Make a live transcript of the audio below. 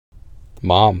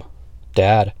mom,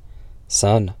 dad,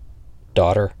 son,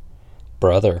 daughter,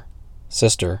 brother,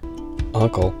 sister,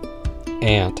 uncle,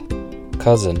 aunt,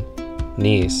 cousin,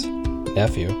 niece,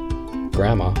 nephew,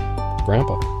 grandma,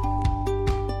 grandpa.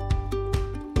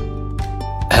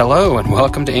 Hello and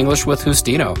welcome to English with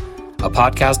Justino, a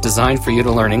podcast designed for you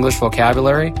to learn English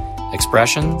vocabulary,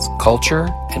 expressions, culture,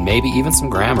 and maybe even some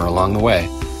grammar along the way.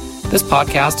 This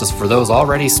podcast is for those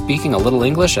already speaking a little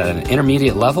English at an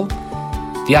intermediate level.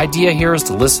 The idea here is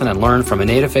to listen and learn from a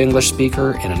native English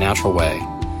speaker in a natural way.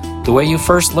 The way you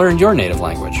first learned your native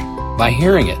language, by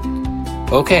hearing it.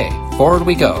 Okay, forward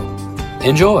we go.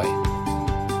 Enjoy!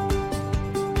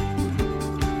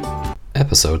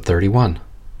 Episode 31.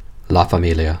 La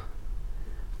Familia.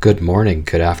 Good morning,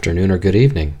 good afternoon, or good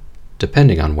evening,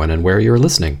 depending on when and where you're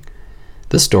listening.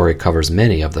 This story covers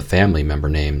many of the family member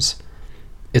names.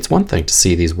 It's one thing to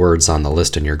see these words on the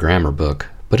list in your grammar book,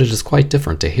 but it is quite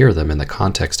different to hear them in the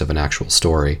context of an actual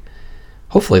story.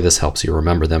 Hopefully this helps you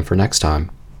remember them for next time.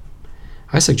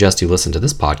 I suggest you listen to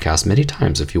this podcast many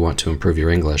times if you want to improve your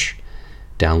English.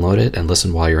 Download it and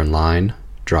listen while you're in line,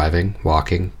 driving,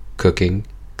 walking, cooking,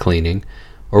 cleaning,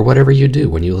 or whatever you do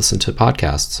when you listen to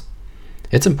podcasts.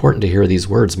 It's important to hear these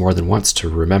words more than once to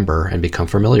remember and become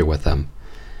familiar with them.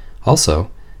 Also,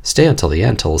 stay until the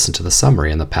end to listen to the summary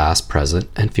in the past, present,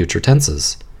 and future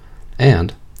tenses.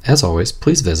 And, as always,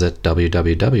 please visit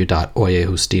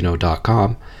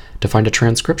www.oyejustino.com to find a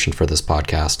transcription for this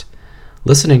podcast.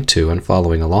 Listening to and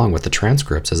following along with the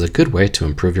transcripts is a good way to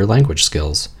improve your language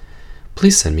skills.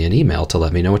 Please send me an email to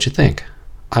let me know what you think.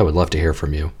 I would love to hear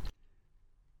from you.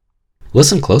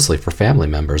 Listen closely for family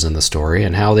members in the story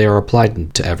and how they are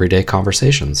applied to everyday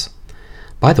conversations.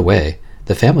 By the way,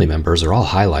 the family members are all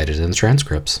highlighted in the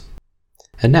transcripts.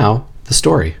 And now, the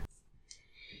story.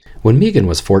 When Megan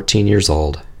was 14 years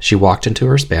old, she walked into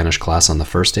her Spanish class on the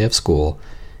first day of school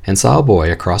and saw a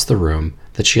boy across the room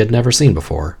that she had never seen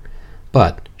before.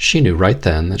 But she knew right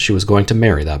then that she was going to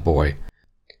marry that boy.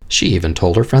 She even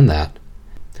told her friend that.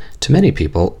 To many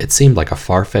people, it seemed like a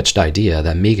far-fetched idea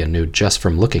that Megan knew just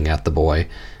from looking at the boy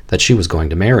that she was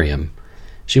going to marry him.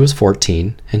 She was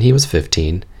 14 and he was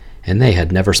 15, and they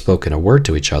had never spoken a word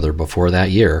to each other before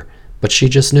that year, but she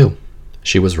just knew.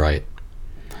 She was right.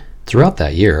 Throughout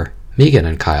that year, Megan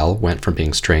and Kyle went from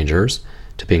being strangers,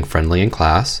 to being friendly in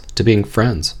class, to being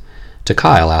friends, to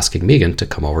Kyle asking Megan to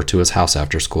come over to his house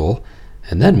after school,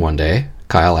 and then one day,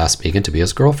 Kyle asked Megan to be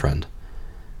his girlfriend.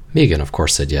 Megan, of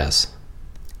course, said yes.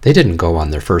 They didn't go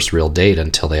on their first real date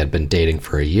until they had been dating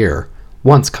for a year,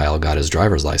 once Kyle got his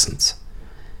driver's license.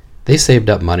 They saved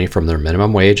up money from their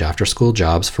minimum wage after-school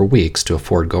jobs for weeks to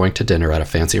afford going to dinner at a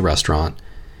fancy restaurant,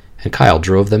 and Kyle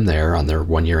drove them there on their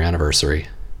one-year anniversary.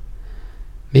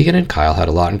 Megan and Kyle had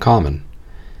a lot in common.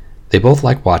 They both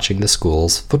liked watching the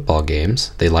school's football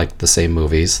games, they liked the same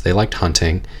movies, they liked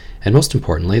hunting, and most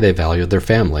importantly, they valued their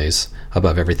families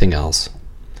above everything else.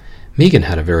 Megan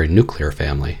had a very nuclear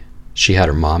family. She had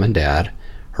her mom and dad,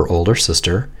 her older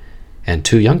sister, and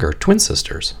two younger twin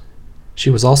sisters. She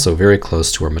was also very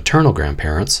close to her maternal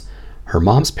grandparents, her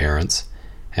mom's parents,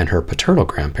 and her paternal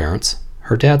grandparents,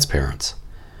 her dad's parents.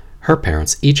 Her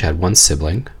parents each had one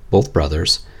sibling, both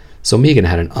brothers, so Megan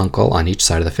had an uncle on each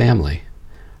side of the family.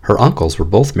 Her uncles were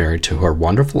both married to her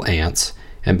wonderful aunts,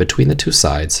 and between the two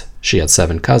sides, she had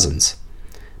 7 cousins.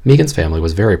 Megan's family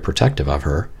was very protective of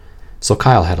her, so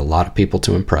Kyle had a lot of people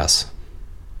to impress.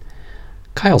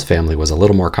 Kyle's family was a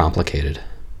little more complicated.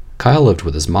 Kyle lived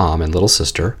with his mom and little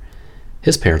sister.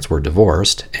 His parents were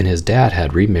divorced, and his dad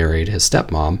had remarried his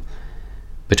stepmom.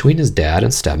 Between his dad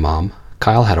and stepmom,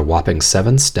 Kyle had a whopping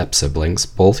 7 step-siblings,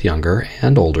 both younger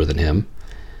and older than him.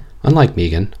 Unlike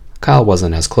Megan, Kyle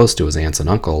wasn't as close to his aunts and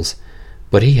uncles,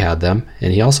 but he had them,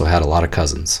 and he also had a lot of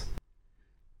cousins.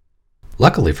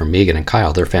 Luckily for Megan and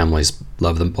Kyle, their families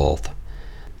loved them both.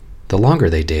 The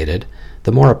longer they dated,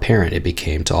 the more apparent it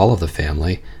became to all of the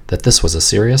family that this was a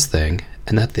serious thing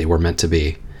and that they were meant to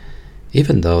be.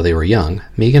 Even though they were young,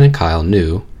 Megan and Kyle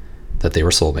knew that they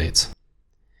were soulmates.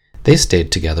 They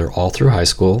stayed together all through high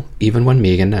school, even when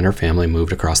Megan and her family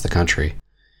moved across the country.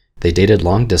 They dated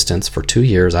long distance for 2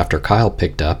 years after Kyle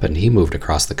picked up and he moved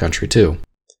across the country too.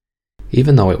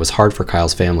 Even though it was hard for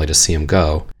Kyle's family to see him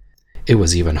go, it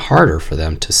was even harder for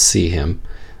them to see him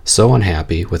so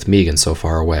unhappy with Megan so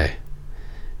far away.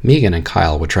 Megan and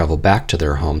Kyle would travel back to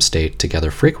their home state together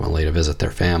frequently to visit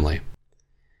their family.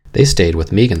 They stayed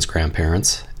with Megan's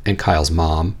grandparents and Kyle's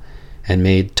mom and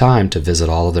made time to visit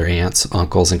all of their aunts,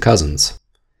 uncles, and cousins.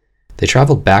 They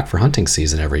traveled back for hunting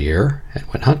season every year and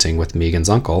went hunting with Megan's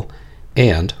uncle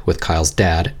and with Kyle's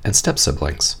dad and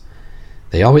step-siblings.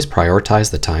 They always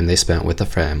prioritized the time they spent with the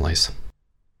families.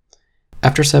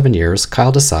 After 7 years,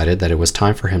 Kyle decided that it was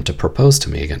time for him to propose to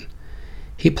Megan.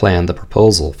 He planned the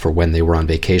proposal for when they were on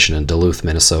vacation in Duluth,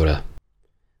 Minnesota.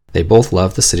 They both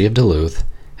loved the city of Duluth,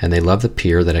 and they loved the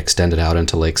pier that extended out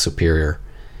into Lake Superior.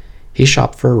 He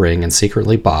shopped for a ring and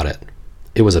secretly bought it.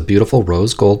 It was a beautiful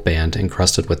rose gold band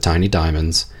encrusted with tiny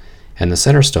diamonds, and the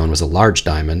center stone was a large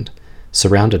diamond,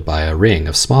 surrounded by a ring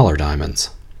of smaller diamonds.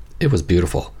 It was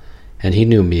beautiful, and he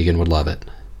knew Megan would love it.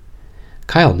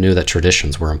 Kyle knew that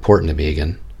traditions were important to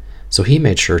Megan, so he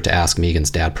made sure to ask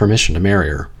Megan's dad permission to marry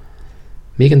her.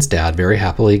 Megan's dad very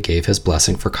happily gave his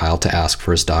blessing for Kyle to ask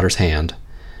for his daughter's hand.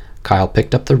 Kyle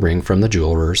picked up the ring from the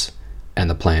jeweler's, and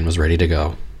the plan was ready to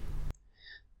go.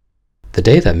 The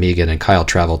day that Megan and Kyle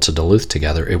traveled to Duluth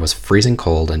together, it was freezing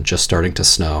cold and just starting to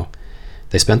snow.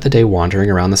 They spent the day wandering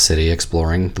around the city,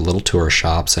 exploring the little tourist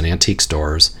shops and antique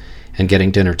stores, and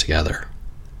getting dinner together.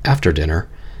 After dinner,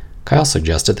 Kyle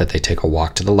suggested that they take a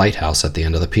walk to the lighthouse at the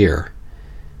end of the pier.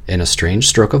 In a strange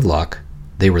stroke of luck,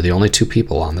 they were the only two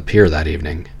people on the pier that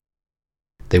evening.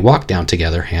 They walked down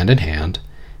together hand in hand,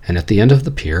 and at the end of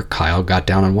the pier, Kyle got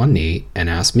down on one knee and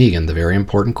asked Megan the very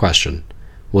important question,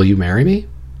 "Will you marry me?"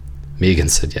 Megan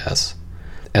said yes.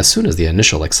 As soon as the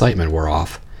initial excitement wore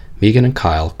off, Megan and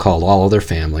Kyle called all of their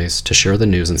families to share the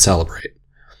news and celebrate.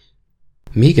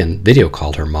 Megan video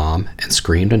called her mom and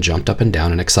screamed and jumped up and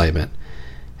down in excitement,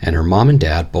 and her mom and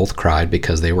dad both cried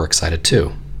because they were excited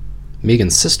too.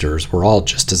 Megan's sisters were all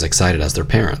just as excited as their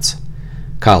parents.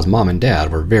 Kyle's mom and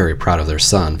dad were very proud of their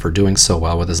son for doing so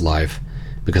well with his life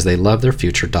because they loved their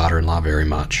future daughter-in-law very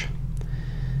much.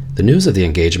 The news of the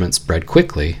engagement spread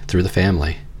quickly through the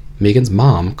family. Megan's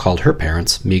mom called her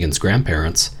parents Megan's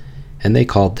grandparents, and they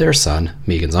called their son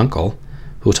Megan's uncle,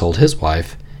 who told his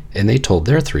wife, and they told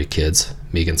their 3 kids,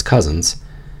 Megan's cousins.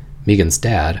 Megan's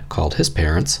dad called his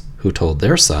parents, who told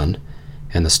their son,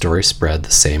 and the story spread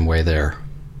the same way there.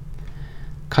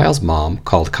 Kyle's mom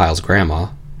called Kyle's grandma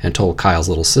and told Kyle's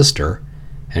little sister,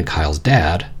 and Kyle's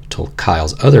dad told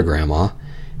Kyle's other grandma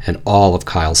and all of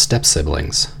Kyle's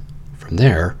step-siblings. From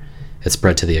there, it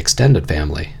spread to the extended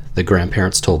family. The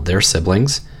grandparents told their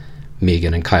siblings,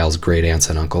 Megan and Kyle's great aunts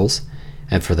and uncles,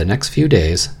 and for the next few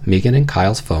days, Megan and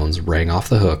Kyle's phones rang off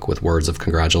the hook with words of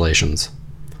congratulations.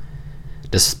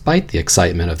 Despite the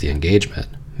excitement of the engagement,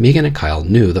 Megan and Kyle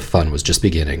knew the fun was just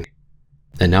beginning.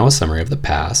 And now a summary of the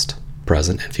past,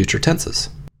 present, and future tenses.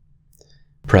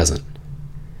 Present.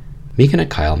 Megan and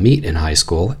Kyle meet in high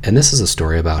school, and this is a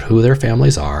story about who their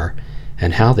families are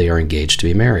and how they are engaged to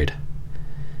be married.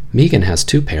 Megan has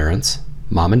 2 parents,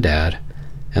 mom and dad,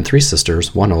 and 3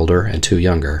 sisters, 1 older and 2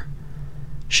 younger.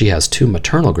 She has 2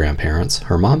 maternal grandparents,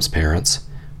 her mom's parents,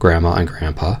 grandma and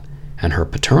grandpa, and her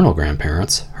paternal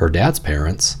grandparents, her dad's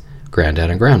parents, granddad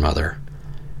and grandmother.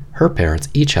 Her parents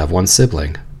each have 1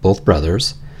 sibling, both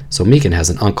brothers, so Megan has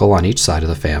an uncle on each side of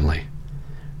the family.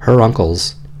 Her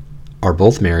uncles are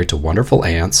both married to wonderful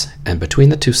aunts, and between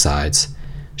the 2 sides,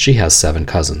 she has 7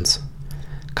 cousins.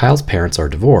 Kyle's parents are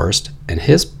divorced, and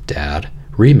his dad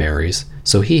remarries,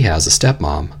 so he has a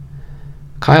stepmom.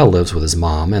 Kyle lives with his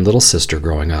mom and little sister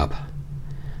growing up.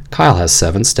 Kyle has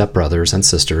 7 stepbrothers and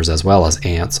sisters, as well as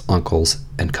aunts, uncles,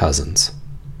 and cousins.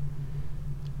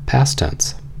 Past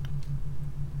tense.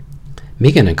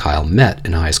 Megan and Kyle met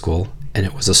in high school, and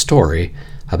it was a story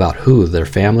about who their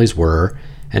families were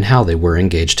and how they were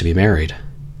engaged to be married.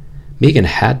 Megan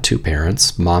had 2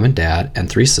 parents, mom and dad, and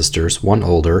 3 sisters, 1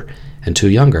 older and 2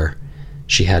 younger.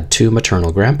 She had 2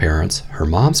 maternal grandparents, her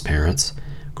mom's parents,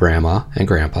 grandma and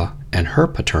grandpa, and her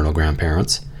paternal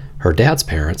grandparents, her dad's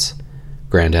parents,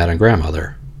 granddad and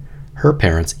grandmother. Her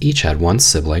parents each had 1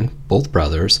 sibling, both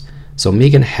brothers, so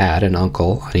Megan had an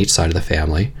uncle on each side of the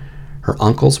family. Her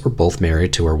uncles were both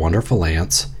married to her wonderful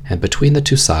aunts, and between the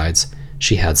 2 sides,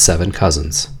 she had 7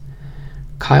 cousins.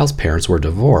 Kyle's parents were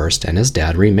divorced and his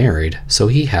dad remarried, so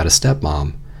he had a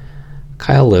stepmom.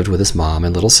 Kyle lived with his mom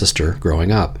and little sister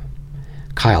growing up.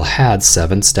 Kyle had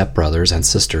 7 stepbrothers and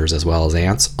sisters, as well as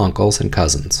aunts, uncles, and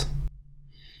cousins.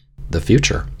 The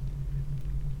future.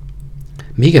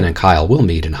 Megan and Kyle will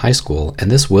meet in high school,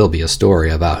 and this will be a story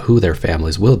about who their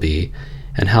families will be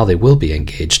and how they will be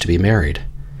engaged to be married.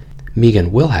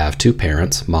 Megan will have 2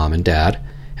 parents, mom and dad,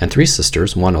 and 3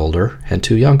 sisters, 1 older and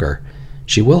 2 younger.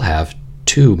 She will have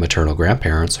 2 maternal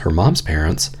grandparents, her mom's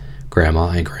parents,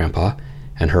 grandma and grandpa,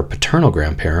 and her paternal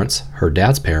grandparents, her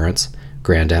dad's parents,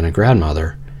 granddad and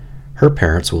grandmother. Her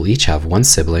parents will each have 1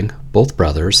 sibling, both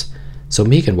brothers, so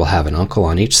Megan will have an uncle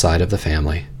on each side of the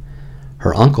family.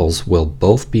 Her uncles will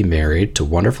both be married to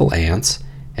wonderful aunts,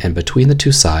 and between the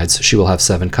 2 sides she will have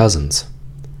 7 cousins.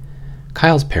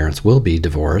 Kyle's parents will be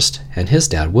divorced, and his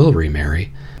dad will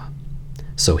remarry,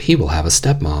 so he will have a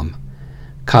stepmom.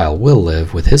 Kyle will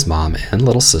live with his mom and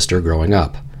little sister growing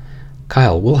up.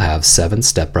 Kyle will have 7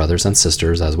 stepbrothers and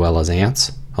sisters, as well as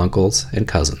aunts, uncles, and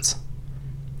cousins.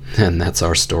 And that's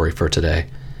our story for today.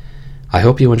 I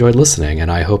hope you enjoyed listening,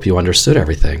 and I hope you understood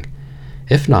everything.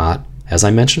 If not, as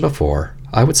I mentioned before,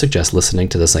 I would suggest listening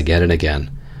to this again and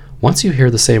again. Once you hear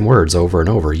the same words over and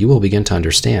over, you will begin to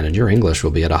understand, and your English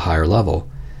will be at a higher level.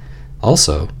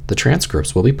 Also, the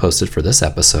transcripts will be posted for this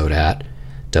episode at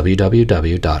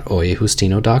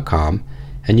www.oyejustino.com,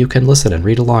 and you can listen and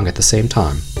read along at the same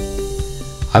time.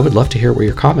 I would love to hear what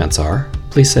your comments are.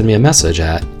 Please send me a message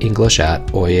at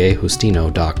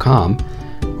english@oyejustino.com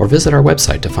or visit our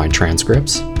website to find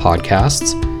transcripts,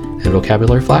 podcasts, and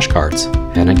vocabulary flashcards.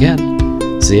 And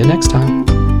again, see you next time.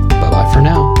 Bye-bye for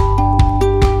now.